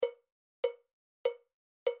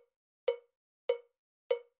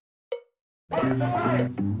This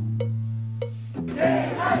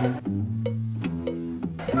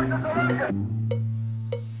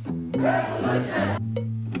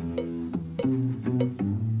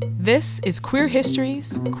is Queer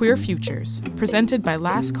Histories, Queer Futures, presented by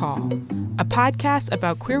Last Call, a podcast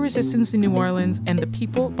about queer resistance in New Orleans and the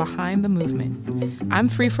people behind the movement. I'm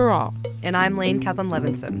Free For All. And I'm Lane Kaplan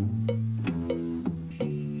Levinson.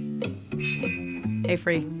 Hey,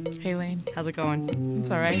 Free. Hey, Lane. How's it going?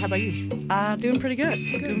 It's all right. How about you? Doing pretty good.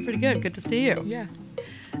 Doing pretty good. Good to see you. Yeah.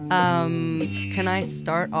 Can I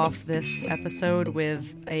start off this episode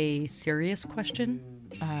with a serious question?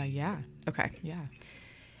 Yeah. Okay. Yeah.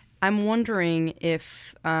 I'm wondering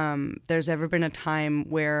if there's ever been a time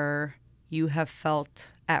where you have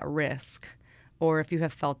felt at risk, or if you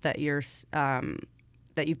have felt that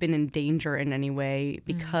that you've been in danger in any way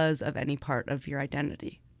because of any part of your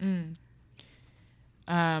identity.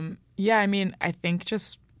 Yeah, I mean, I think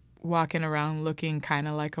just walking around looking kind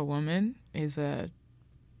of like a woman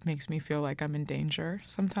makes me feel like I'm in danger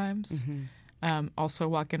sometimes. Mm-hmm. Also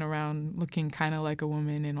walking around looking kind of like a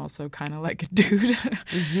woman and also kind of like a dude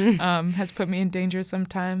has put me in danger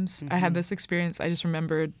sometimes. I had this experience. I just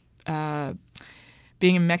remembered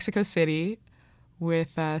being in Mexico City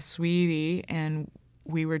with Sweetie, and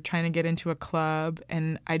we were trying to get into a club,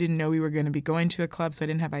 and I didn't know we were going to be going to a club, so I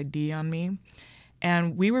didn't have ID on me.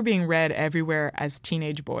 And we were being read everywhere as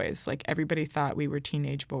teenage boys. Like, everybody thought we were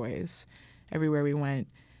teenage boys everywhere we went.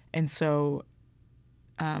 And so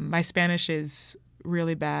my Spanish is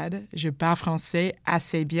really bad. Je parle français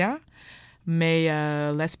assez bien, mais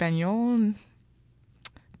l'espagnol,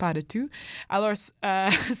 pas du tout. Alors,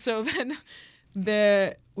 so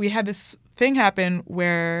then we had this thing happen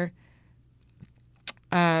where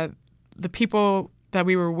the people that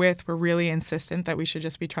we were with were really insistent that we should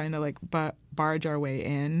just be trying to like barge our way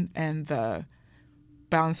in, and the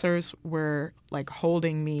bouncers were like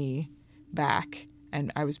holding me back,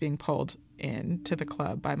 and I was being pulled into the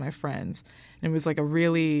club by my friends. And it was like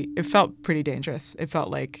it felt pretty dangerous. It felt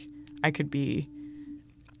like I could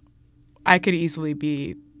easily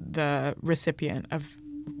be the recipient of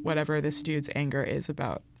whatever this dude's anger is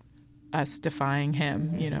about us defying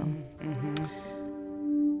him, you know. Mm-hmm.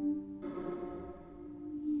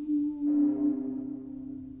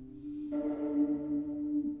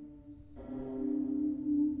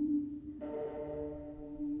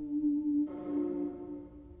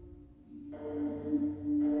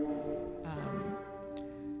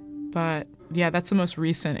 But yeah, that's the most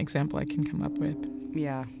recent example I can come up with.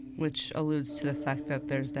 Yeah, which alludes to the fact that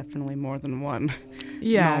there's definitely more than one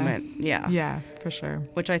moment. Yeah. Yeah, for sure.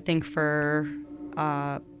 Which I think for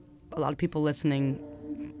a lot of people listening,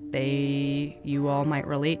 you all might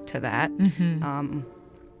relate to that. Mm-hmm.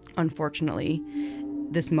 Unfortunately,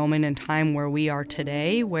 this moment in time where we are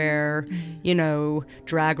today, where, you know,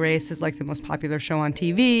 Drag Race is like the most popular show on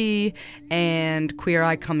TV, and Queer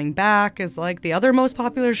Eye Coming Back is like the other most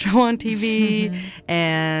popular show on TV,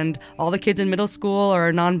 and all the kids in middle school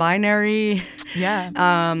are non-binary. Yeah.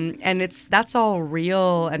 And that's all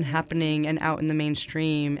real and happening and out in the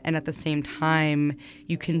mainstream, and at the same time,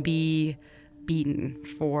 you can be beaten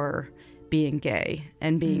for being gay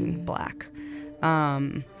and being Black.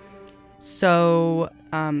 So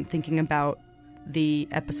thinking about the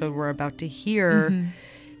episode we're about to hear,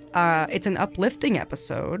 it's an uplifting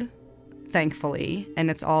episode, thankfully,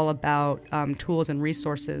 and it's all about tools and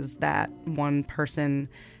resources that one person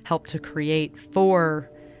helped to create for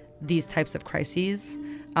these types of crises.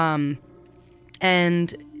 And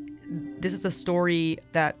this is a story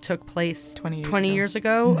that took place 20 years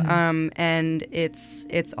ago. And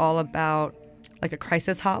it's all about like a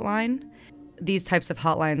crisis hotline. These types of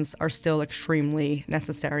hotlines are still extremely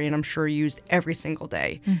necessary, and I'm sure used every single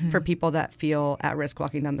day for people that feel at risk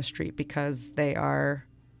walking down the street because they are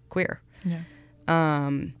queer. Yeah.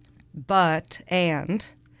 But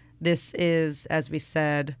this is, as we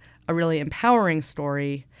said, a really empowering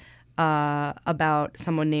story about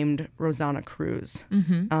someone named Rosanna Cruz.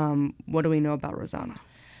 What do we know about Rosanna?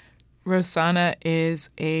 Rosanna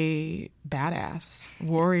is a badass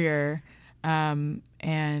warrior.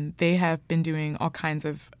 And they have been doing all kinds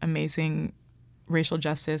of amazing racial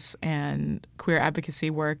justice and queer advocacy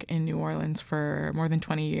work in New Orleans for more than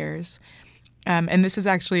 20 years. And this is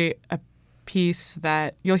actually a piece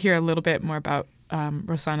that you'll hear a little bit more about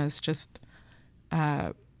Rosanna's just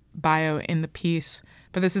bio in the piece.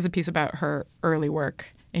 But this is a piece about her early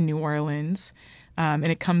work in New Orleans. And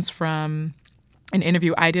it comes from an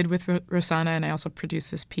interview I did with Rosanna, and I also produced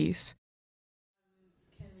this piece.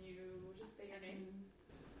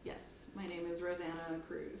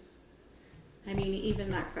 I mean,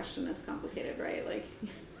 even that question is complicated, right? Like,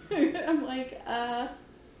 I'm like,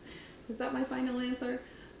 is that my final answer?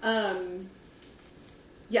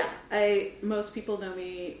 Yeah, most people know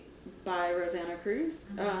me by Rosanna Cruz,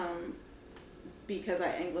 because I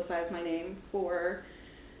anglicize my name for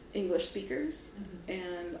English speakers,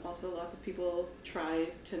 and also lots of people try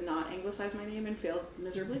to not anglicize my name and fail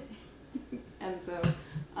miserably. And so,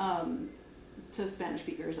 to Spanish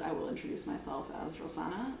speakers, I will introduce myself as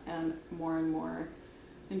Rosanna, and more,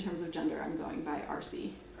 in terms of gender, I'm going by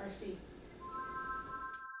RC. RC.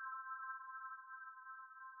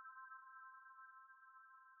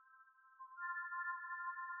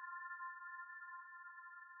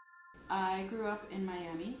 I grew up in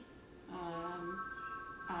Miami.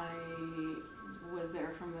 I was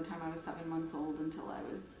there from the time I was 7 months old until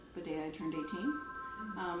the day I turned 18,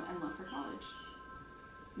 and left for college.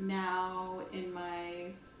 Now, in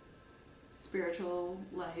my spiritual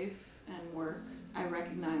life and work, I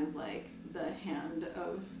recognize, like, the hand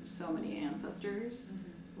of so many ancestors,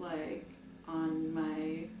 like, on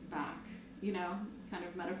my back, you know, kind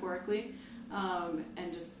of metaphorically,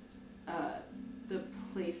 and just the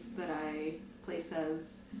places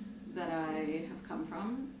that I have come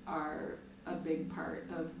from are a big part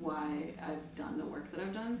of why I've done the work that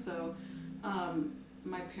I've done. So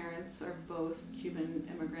my parents are both Cuban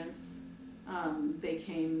immigrants. They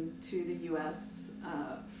came to the U.S.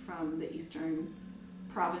 From the eastern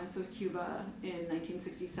province of Cuba in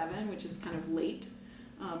 1967, which is kind of late.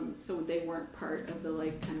 So they weren't part of the,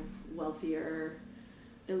 like, kind of wealthier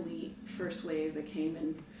elite first wave that came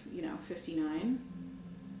in, 59.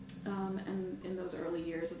 And in those early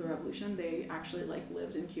years of the revolution, they actually, like,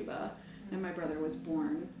 lived in Cuba, and my brother was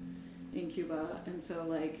born in Cuba. And so,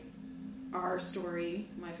 like, our story,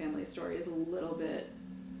 my family's story, is a little bit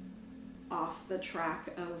off the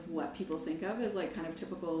track of what people think of as, like, kind of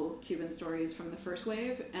typical Cuban stories from the first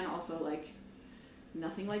wave, and also, like,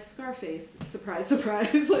 nothing like Scarface, surprise,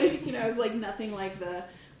 surprise, like, it's like nothing like the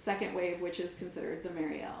second wave, which is considered the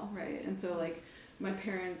Mariel, right? And so, like, my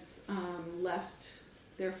parents left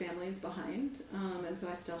their families behind, and so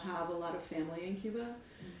I still have a lot of family in Cuba.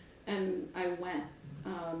 And I went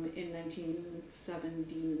in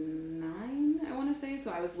 1979, I want to say,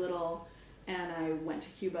 so I was little, and I went to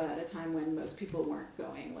Cuba at a time when most people weren't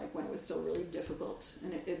going, like when it was still really difficult,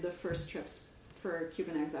 and the first trips for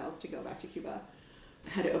Cuban exiles to go back to Cuba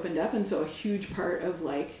had opened up. And so a huge part of,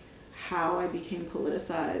 like, how I became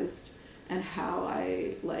politicized and how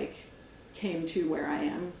I, like, came to where I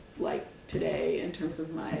am, like, today, in terms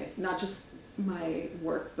of my, not just my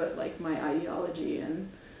work, but, like, my ideology and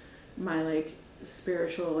my, like,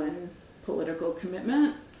 spiritual and political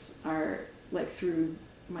commitments are, like, through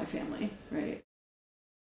my family, right?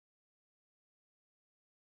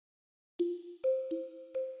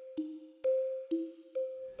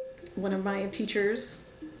 One of my teachers,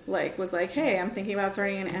 like, was like, hey, I'm thinking about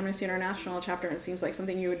starting an Amnesty International chapter, and it seems like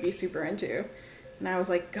something you would be super into. And I was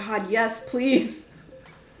like, God, yes, please.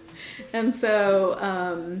 And so,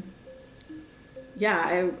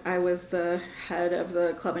 I was the head of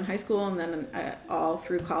the club in high school, and then all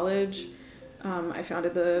through college, I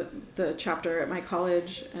founded the chapter at my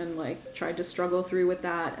college and, like, tried to struggle through with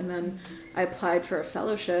that. And then I applied for a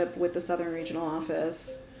fellowship with the Southern Regional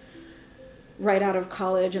Office right out of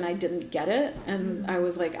college, and I didn't get it. And I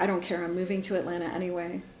was like, I don't care, I'm moving to Atlanta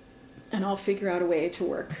anyway, and I'll figure out a way to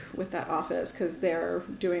work with that office, because they're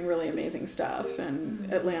doing really amazing stuff,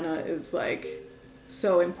 and Atlanta is, like,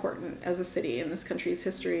 so important as a city in this country's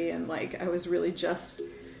history. And, like, I was really just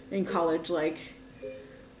in college, like,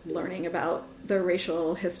 learning about the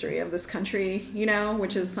racial history of this country,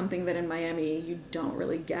 which is something that in Miami you don't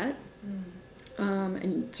really get,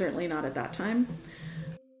 and certainly not at that time.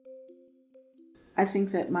 I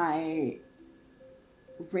think that my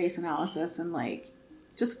race analysis and, like,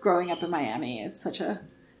 just growing up in Miami, it's such a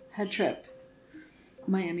head trip.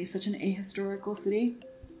 Miami is such an ahistorical city.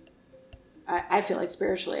 I feel like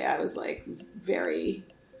spiritually I was, like, very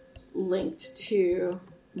linked to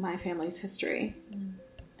my family's history.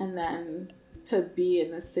 And then to be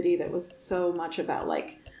in this city that was so much about,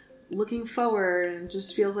 like, looking forward, and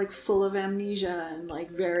just feels, like, full of amnesia, and,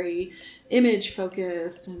 like, very image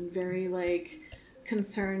focused, and very, like,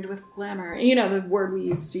 concerned with glamour. The word we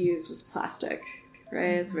used to use was plastic, right?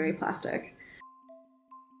 It's very plastic.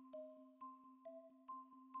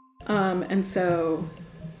 And so,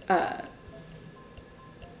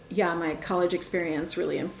 my college experience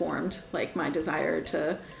really informed, like, my desire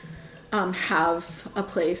to have a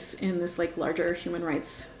place in this, like, larger human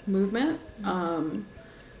rights movement,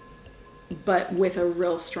 but with a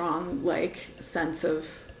real strong, like, sense of,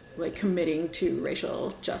 like, committing to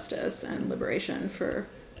racial justice and liberation for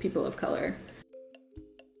people of color.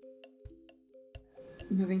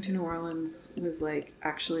 moving to New Orleans was like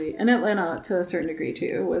actually, and Atlanta to a certain degree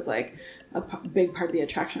too, was like big part of the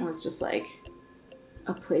attraction was just like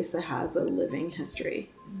a place that has a living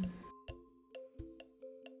history.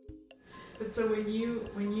 But so when you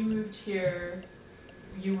moved here,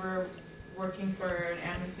 you were working for an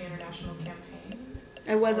Amnesty International campaign?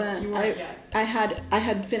 I wasn't. You weren't yet. I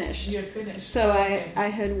had finished. You had finished. So okay. I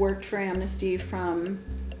had worked for Amnesty from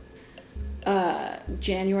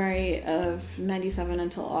January of 97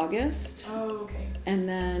 until August. Oh, okay. And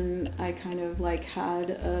then I kind of like had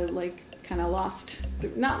a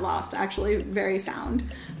not lost, actually very found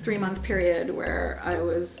 3-month period where I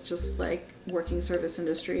was just like working service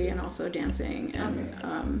industry and also dancing. And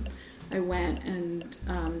okay. I went and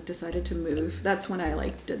decided to move. That's when I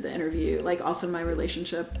like did the interview. Like also my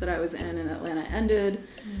relationship that I was in Atlanta ended.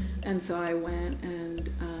 And so I went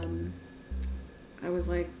and I was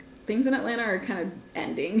like, things in Atlanta are kind of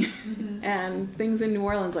ending. And things in New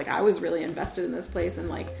Orleans, like I was really invested in this place, and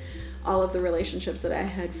like all of the relationships that I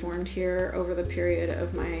had formed here over the period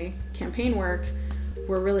of my campaign work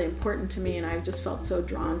were really important to me, and I just felt so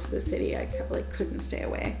drawn to the city. I couldn't stay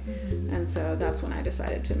away. And so that's when I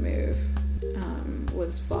decided to move.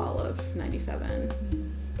 Was fall of 97.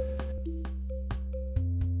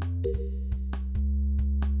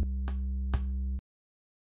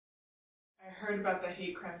 I heard about the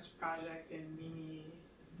Hate Crimes Project in Mimi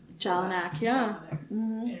Jelinek, yeah. Jelinek's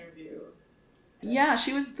interview. Yeah,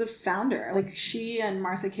 she was the founder. Like she and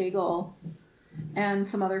Martha Cagle and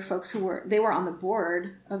some other folks they were on the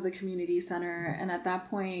board of the community center. And at that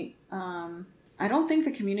point, I don't think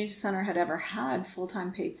the community center had ever had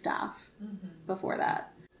full-time paid staff before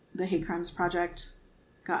that. The Hate Crimes Project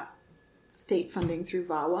got state funding through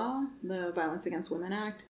VAWA, the Violence Against Women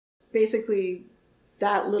Act. Basically,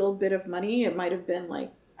 that little bit of money, it might have been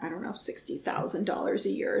like, I don't know, $60,000 a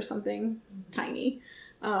year or something tiny.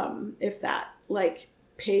 If that, like,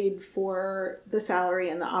 paid for the salary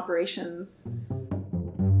and the operations.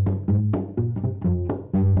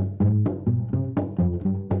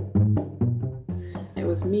 It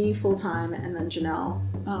was me full-time, and then Janelle,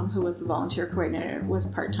 who was the volunteer coordinator, was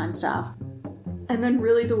part-time staff. And then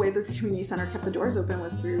really the way that the community center kept the doors open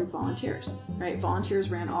was through volunteers, right? Volunteers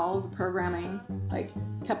ran all of the programming, like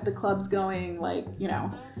kept the clubs going. Like, you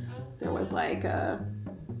know, there was like a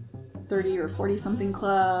 30 or 40 something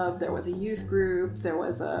club. There was a youth group. There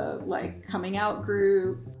was a like coming out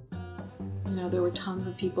group. You know, there were tons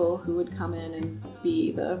of people who would come in and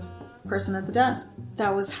be the person at the desk.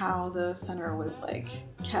 That was how the center was like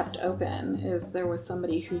kept open, is there was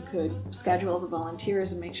somebody who could schedule the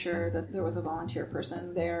volunteers and make sure that there was a volunteer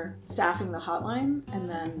person there staffing the hotline, and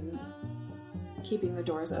then keeping the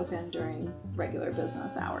doors open during regular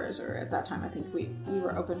business hours. Or at that time, I think we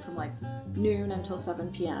were open from like noon until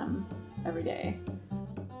 7 p.m. every day.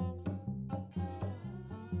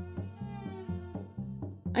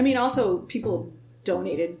 I mean, also people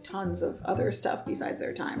donated tons of other stuff besides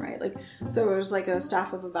their time, right? Like, so it was like a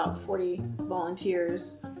staff of about 40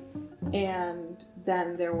 volunteers. And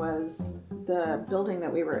then there was the building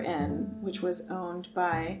that we were in, which was owned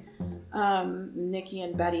by Nikki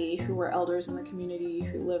and Betty, who were elders in the community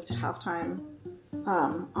who lived half-time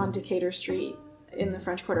on Decatur Street in the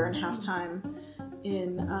French Quarter and half-time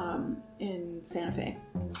in Santa Fe.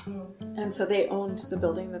 And so they owned the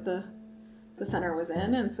building that the center was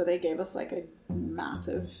in, and so they gave us like a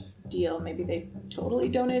massive deal. Maybe they totally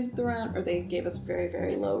donated the rent, or they gave us very,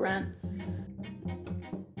 very low rent.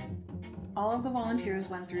 All of the volunteers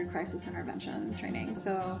went through crisis intervention training.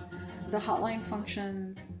 So the hotline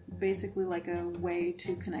functioned basically like a way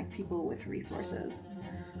to connect people with resources.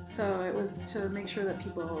 So it was to make sure that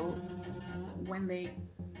people, when they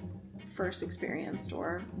first experienced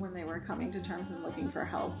or when they were coming to terms and looking for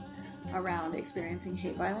help around experiencing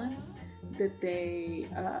hate violence, that they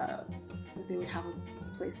would have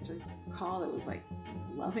a place to call that was like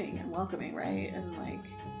loving and welcoming, right? And like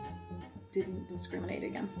didn't discriminate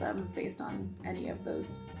against them based on any of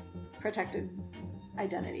those protected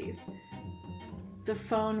identities. The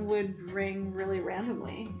phone would ring really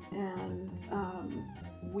randomly, and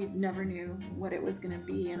we never knew what it was going to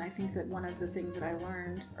be. And I think that one of the things that I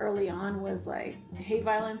learned early on was like hate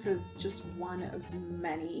violence is just one of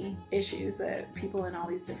many issues that people in all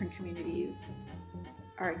these different communities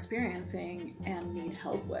are experiencing and need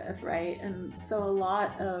help with, right? And so a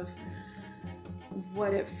lot of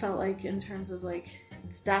what it felt like in terms of like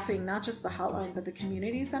staffing, not just the hotline, but the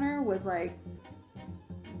community center, was like,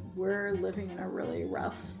 we're living in a really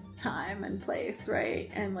rough time and place, right?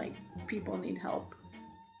 And like people need help.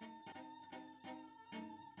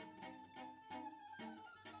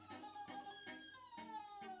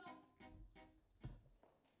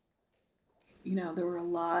 there were a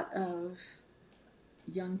lot of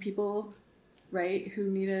young people, right, who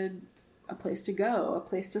needed a place to go, a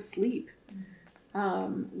place to sleep.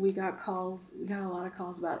 We got a lot of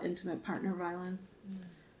calls about intimate partner violence,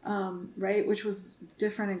 right, which was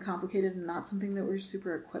different and complicated and not something that we're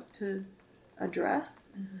super equipped to address.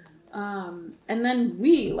 And then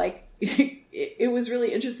we, like, it was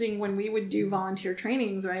really interesting when we would do volunteer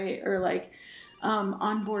trainings, right, or like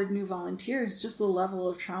onboard new volunteers, just the level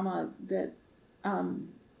of trauma that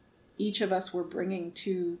each of us were bringing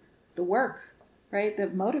to the work, right,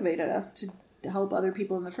 that motivated us to help other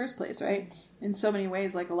people in the first place, right? In so many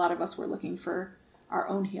ways, like, a lot of us were looking for our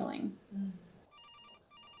own healing.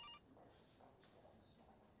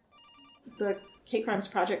 The Hate Crimes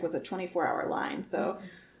Project was a 24-hour line, so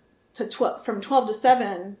from 12 to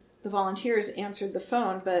 7, the volunteers answered the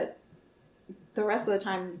phone, but the rest of the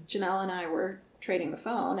time, Janelle and I were trading the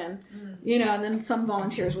phone, and and then some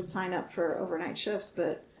volunteers would sign up for overnight shifts,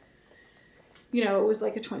 but it was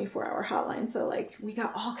like a 24-hour hotline, so like we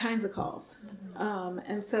got all kinds of calls.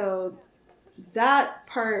 And so that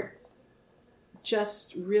part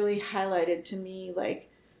just really highlighted to me, like,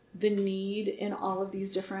 the need in all of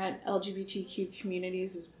these different LGBTQ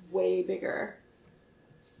communities is way bigger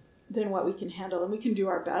than what we can handle, and we can do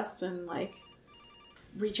our best and like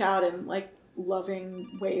reach out in like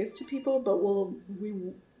loving ways to people, but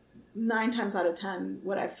we 9 times out of 10,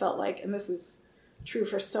 what I felt like, and this is true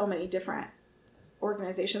for so many different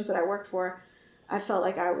organizations that I worked for, I felt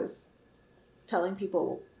like I was telling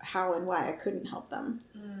people how and why I couldn't help them.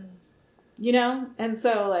 And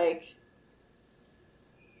so like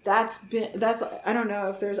that's I don't know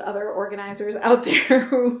if there's other organizers out there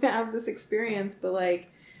who have this experience, but like,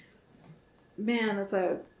 man, that's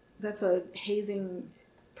a hazing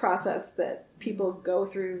process that people go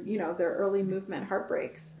through, their early movement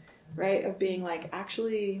heartbreaks, right, of being like,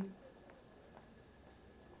 actually,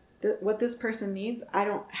 what this person needs, I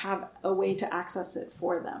don't have a way to access it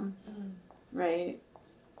for them, right?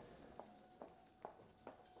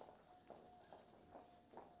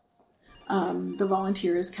 The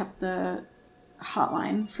volunteers kept the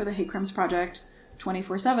hotline for the Hate Crimes Project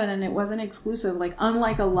 24/7, and it wasn't exclusive. Like,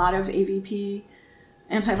 unlike a lot of AVP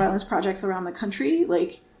anti-violence projects around the country,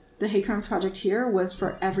 like, the Hate Crimes Project here was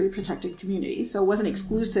for every protected community. So it wasn't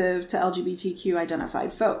exclusive to LGBTQ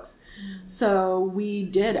identified folks. So we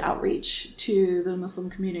did outreach to the Muslim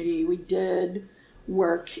community. We did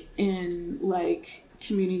work in like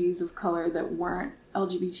communities of color that weren't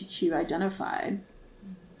LGBTQ identified.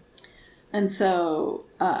 And so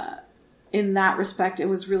in that respect, it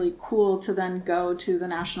was really cool to then go to the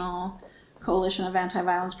National Coalition of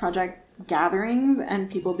Anti-Violence Project gatherings and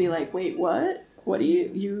people be like, wait, what? What are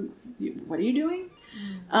you doing?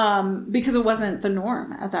 Because it wasn't the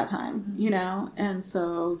norm at that time, And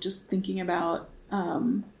so just thinking about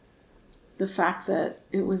the fact that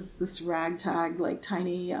it was this ragtag, like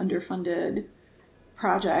tiny, underfunded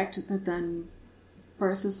project that then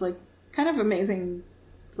birthed this like kind of amazing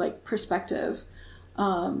like perspective.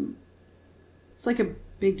 It's like a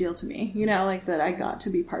big deal to me, like that I got to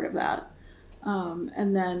be part of that.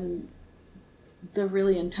 And then the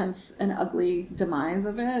really intense and ugly demise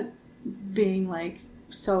of it being like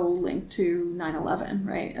so linked to 9/11,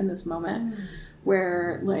 right? In this moment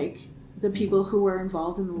where like the people who were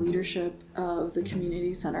involved in the leadership of the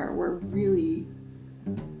community center were really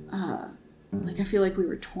like, I feel like we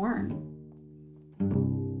were torn.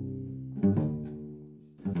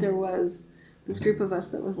 There was this group of us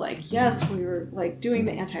that was like, yes, we were like doing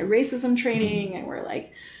the anti-racism training, and we're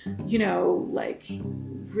like, like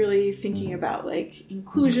really thinking about like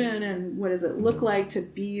inclusion and what does it look like to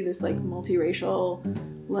be this like multiracial,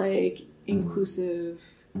 like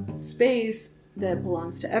inclusive space that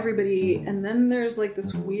belongs to everybody. And then there's like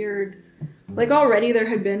this weird, like already there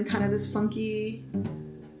had been kind of this funky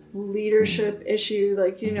leadership issue,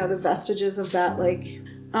 like, the vestiges of that, like,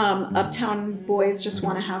 uptown boys just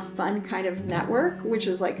want to have fun kind of network, which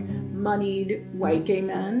is like moneyed white gay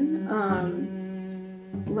men.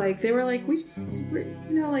 Like they were like, we're just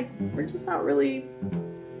not really,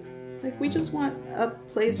 like, we just want a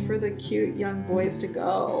place for the cute young boys to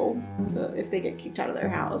go. So if they get kicked out of their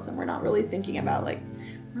house, and we're not really thinking about like,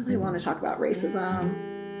 really want to talk about racism.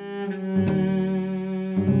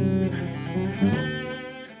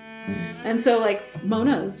 And so, like,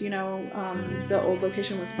 Mona's, the old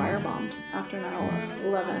location was firebombed after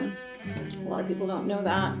 9/11. A lot of people don't know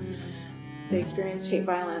that. They experienced hate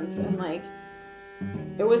violence, and, like,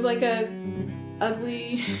 it was, like, a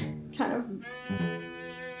ugly, kind of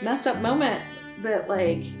messed up moment that,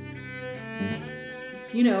 like,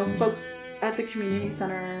 folks at the community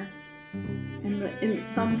center And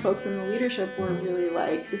some folks in the leadership were really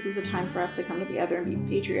like, this is a time for us to come together and be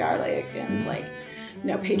patriotic, and like, you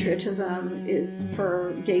know, patriotism is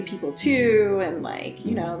for gay people too, and like,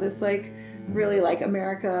 you know, this like really like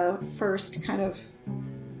America first kind of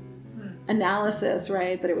analysis,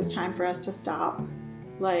 right? That it was time for us to stop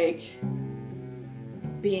like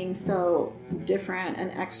being so different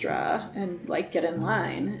and extra and like get in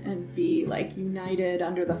line and be like united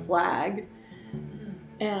under the flag.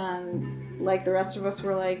 And like the rest of us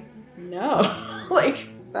were like, no, like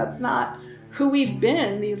that's not who we've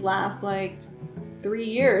been these last like 3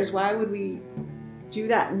 years. Why would we do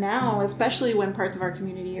that now, especially when parts of our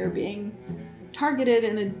community are being targeted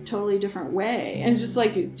in a totally different way? And just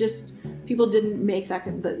like, it just, people didn't make that,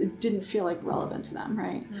 it didn't feel like relevant to them,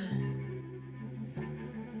 right?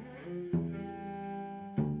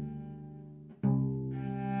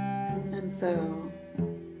 And so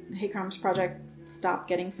the Hate Crimes Project stopped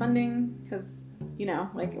getting funding because, you know,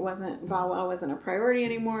 like it wasn't, VAWA wasn't a priority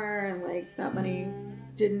anymore, and like that money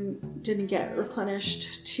didn't get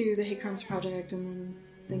replenished to the Hate Crimes Project, and then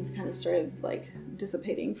things kind of started like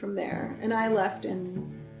dissipating from there. And I left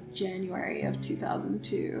in January of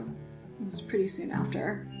 2002. It was pretty soon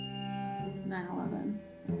after 9/11,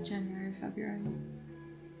 January, February.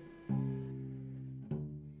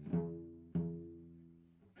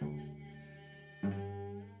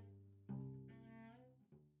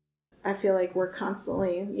 I feel like we're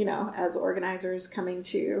constantly, you know, as organizers, coming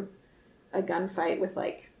to a gunfight with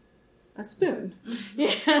like a spoon.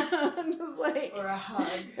 Yeah. Just like, or a hug.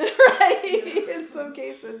 Right. In some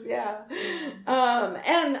cases, yeah.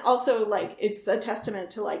 And also like it's a testament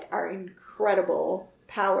to like our incredible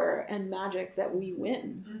power and magic that we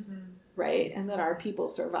win. Mm-hmm. Right? And that our people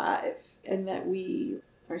survive, and that we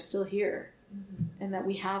are still here. Mm-hmm. And that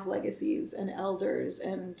we have legacies and elders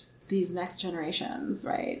and these next generations,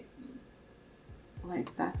 right?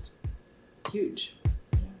 Like that's huge.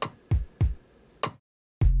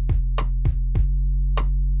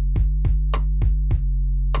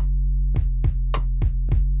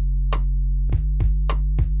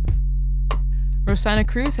 Rossana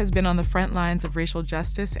Cruz has been on the front lines of racial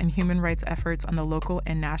justice and human rights efforts on the local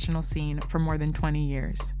and national scene for more than 20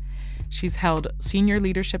 years. She's held senior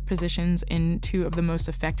leadership positions in two of the most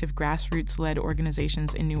effective grassroots-led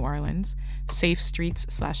organizations in New Orleans, Safe Streets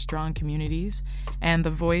 / Strong Communities, and the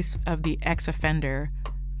voice of the ex-offender,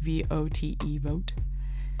 VOTE, vote.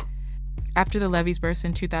 After the levees burst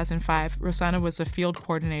in 2005, Rossana was a field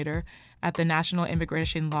coordinator at the National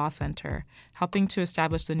Immigration Law Center, helping to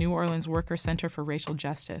establish the New Orleans Worker Center for Racial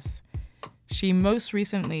Justice. She most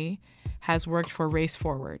recently has worked for Race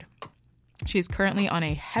Forward. She is currently on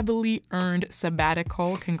a heavily earned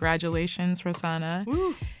sabbatical. Congratulations, Rossana.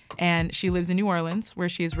 Woo. And she lives in New Orleans, where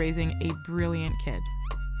she is raising a brilliant kid.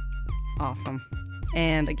 Awesome.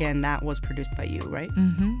 And again, that was produced by you, right?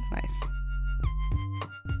 Mm-hmm. Nice.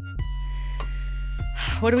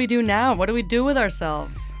 What do we do now? What do we do with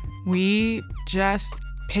ourselves? We just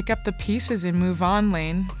pick up the pieces and move on,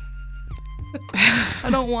 Lane. I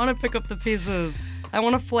don't want to pick up the pieces. I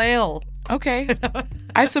want to flail. Okay.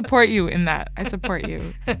 I support you in that. I support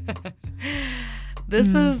you. This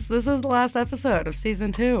is the last episode of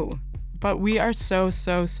season 2. But we are so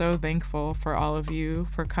thankful for all of you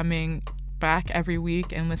for coming back every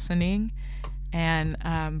week and listening, and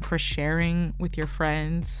for sharing with your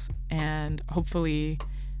friends, and hopefully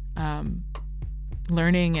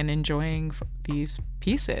learning and enjoying these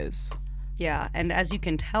pieces. Yeah, and as you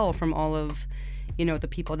can tell from all of, you know, the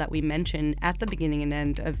people that we mention at the beginning and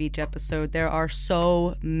end of each episode, there are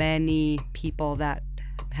so many people that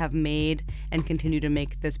have made and continue to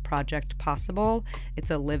make this project possible. It's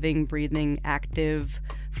a living, breathing, active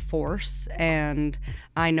force, and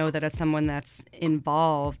I know that as someone that's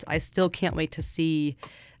involved, I still can't wait to see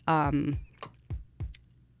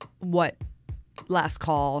what Last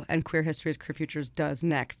Call and Queer Histories, Queer Futures does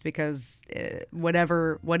next, because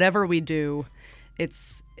whatever we do,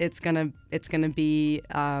 it's gonna be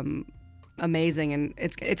amazing, and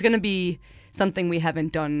it's gonna be something we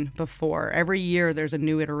haven't done before. Every year there's a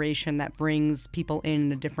new iteration that brings people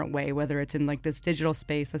in a different way, whether it's in like this digital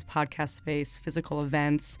space, this podcast space, physical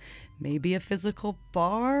events, maybe a physical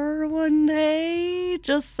bar one day,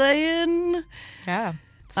 just saying. Yeah.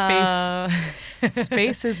 Space.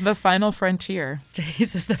 Space is the final frontier.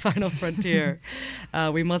 Space is the final frontier.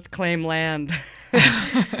 We must claim land.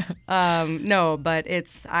 No, but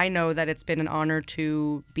I know that it's been an honor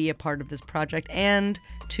to be a part of this project and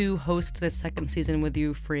to host this second season with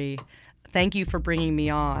you, Free. Thank you for bringing me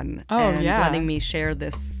on and letting me share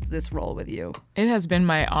this role with you. It has been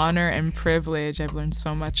my honor and privilege. I've learned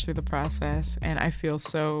so much through the process, and I feel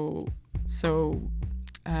so So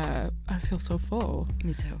I feel so full.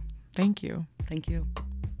 Me too. Thank you. Thank you.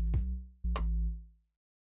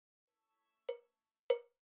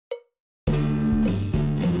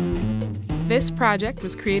 This project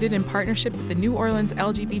was created in partnership with the New Orleans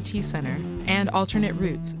LGBT Center and Alternate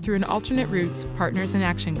Roots through an Alternate Roots Partners in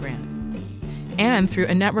Action grant, and through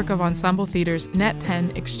a network of ensemble theaters Net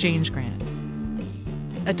 10 Exchange Grant.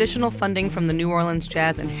 Additional funding from the New Orleans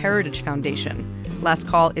Jazz and Heritage Foundation. Last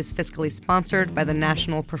Call is fiscally sponsored by the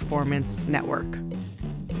National Performance Network.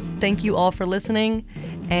 Thank you all for listening,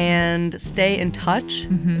 and stay in touch.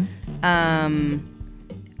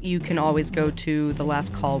 You can always go to the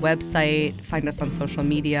Last Call website, find us on social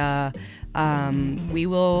media. We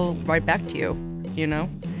will write back to you, you know?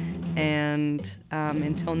 And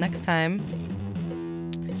until next time,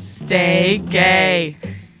 stay gay.